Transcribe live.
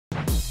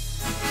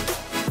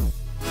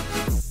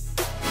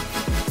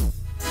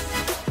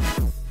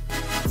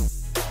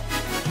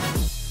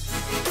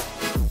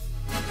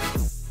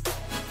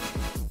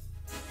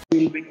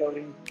be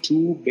covering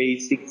two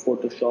basic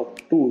Photoshop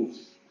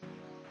tools.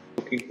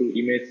 Looking to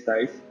image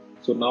size.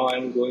 So now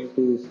I'm going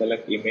to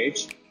select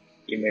image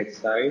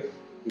size.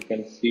 You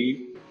can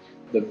see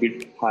the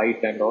bit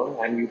height and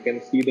all, and you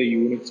can see the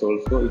units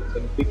also. It's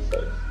in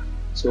pixels.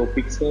 So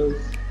pixels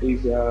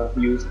is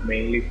used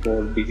mainly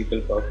for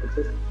digital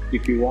purposes.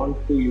 If you want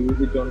to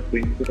use it on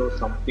printer or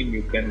something,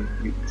 you can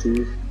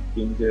choose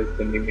inches,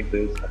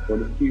 centimeters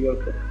according to your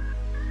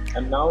preference.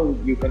 And now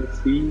you can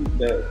see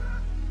the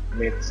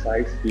image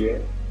size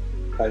here,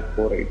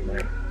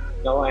 5489.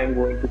 Now I am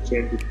going to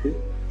change it to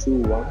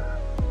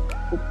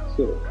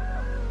 2160.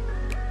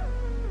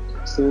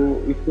 So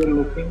if you're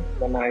looking,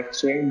 when I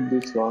change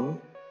this one,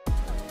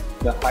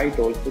 the height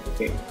also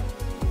changed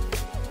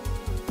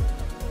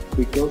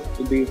because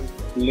it is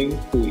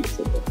linked to each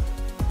other.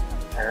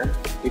 And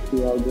if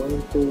you are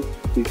going to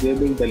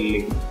disable the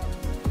link,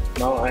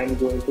 now I am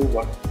going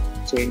to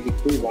change it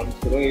to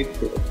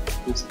 1080.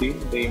 You see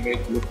the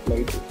image looks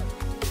like this.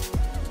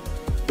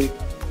 It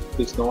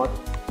is not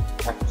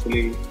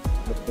actually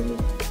looking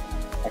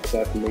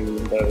exactly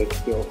in the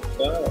ratio of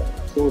the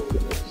source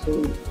image. So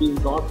it is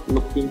not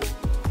looking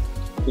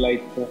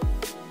like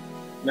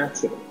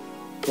natural.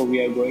 So we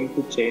are going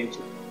to change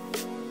it.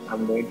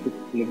 I'm going to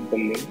click the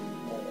link,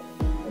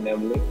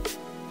 enable it.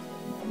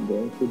 I'm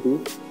going to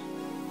do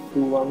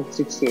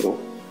 2160.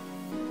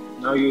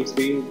 Now you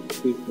see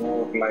it is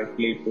more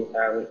likely to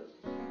have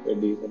a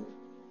decent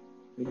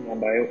thing,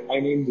 and I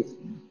need this.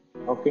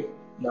 Okay,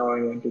 now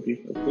I'm going to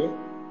click OK.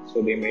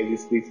 So the image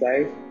is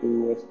resized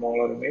to a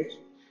smaller image,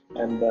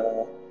 and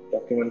the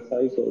document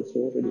size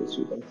also reduced.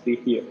 You can see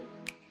here.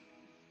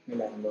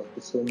 And I'm going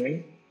to zoom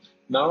in.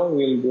 Now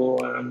we'll go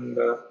and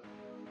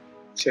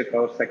check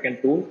our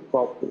second tool,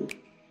 crop tool.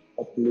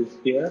 Crop tool is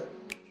here,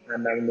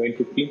 and I'm going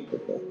to click the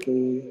crop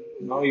tool.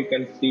 Now you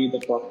can see the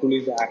crop tool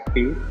is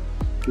active.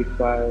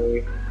 If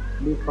I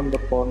do from the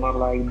corner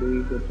like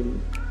this, it will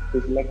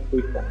select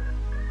quick one.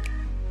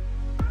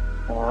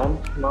 And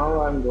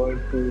now I'm going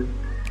to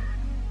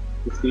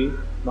see,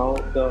 now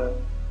the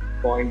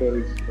pointer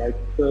is like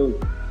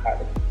curved.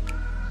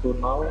 So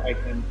now I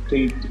can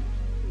tilt it.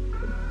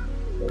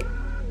 So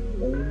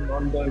I'm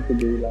not going to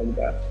do like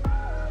that.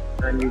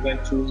 And you can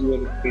choose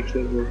your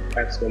picture group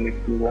as well if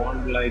you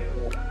want, like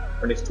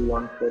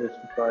 1:1,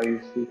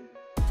 4:5, 6,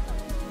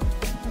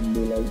 and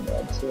do like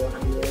that. So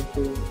I'm going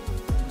to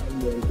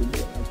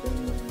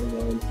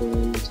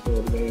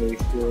store the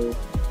ratio.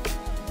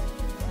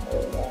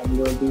 I'm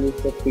going to use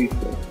the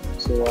preframe.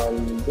 So I'll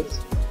just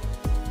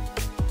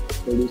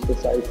reduce the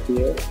size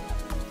here.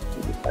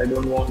 I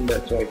don't want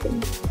that, so I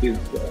can give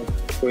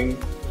showing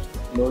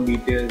no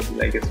details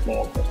like a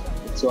small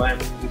percentage. So I'm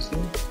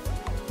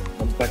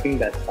cutting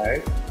that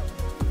side.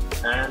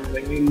 And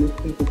when you look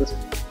into the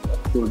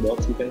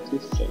toolbox, you can see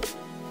straight.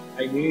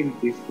 I need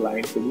this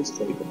line to be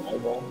straight, and I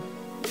want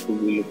to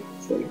be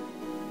straight.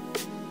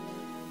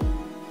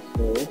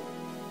 So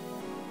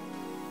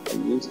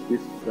I'll use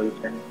this straight,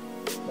 and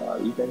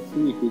you can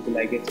see it is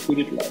like a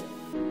spirit line.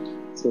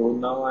 So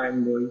now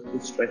I'm going to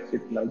stretch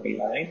it like a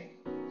line,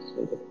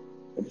 so that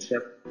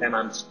Photoshop can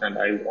understand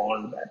I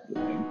want that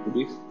line to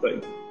be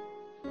straight.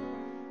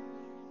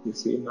 You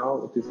see now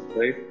it is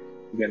straight,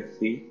 you can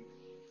see,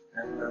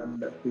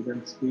 and you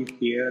can see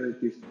here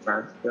it is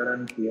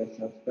transparent, here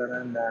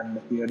transparent, and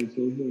here is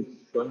also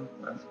showing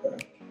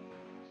transparent.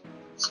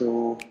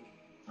 So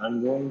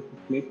I'm going to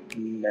click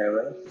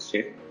level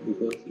shift,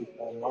 because if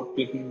I'm not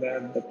clicking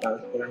that, the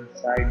transparent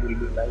side will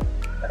be like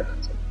that.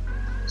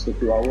 So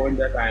to avoid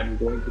that, I am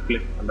going to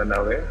click on the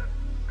level,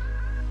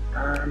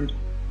 and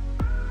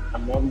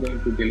I'm not going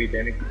to delete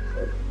anything.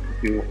 So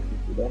if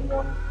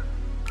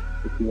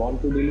you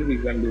want to delete,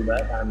 you can do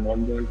that. I'm not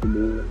going to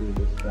do it in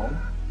this one.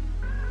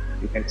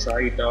 You can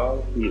try it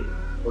all.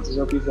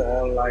 Photoshop is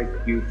all like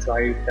you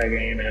try it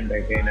again and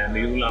again, and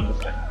you will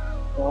understand.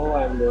 Now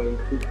I'm going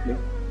to click.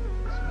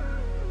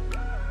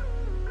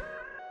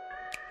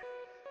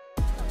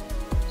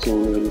 So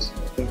there is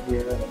nothing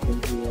here,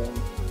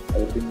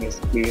 everything is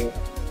clear,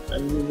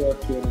 and you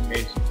got your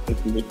image a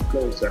little bit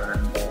closer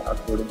and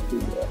according to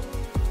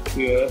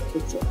your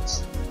preference.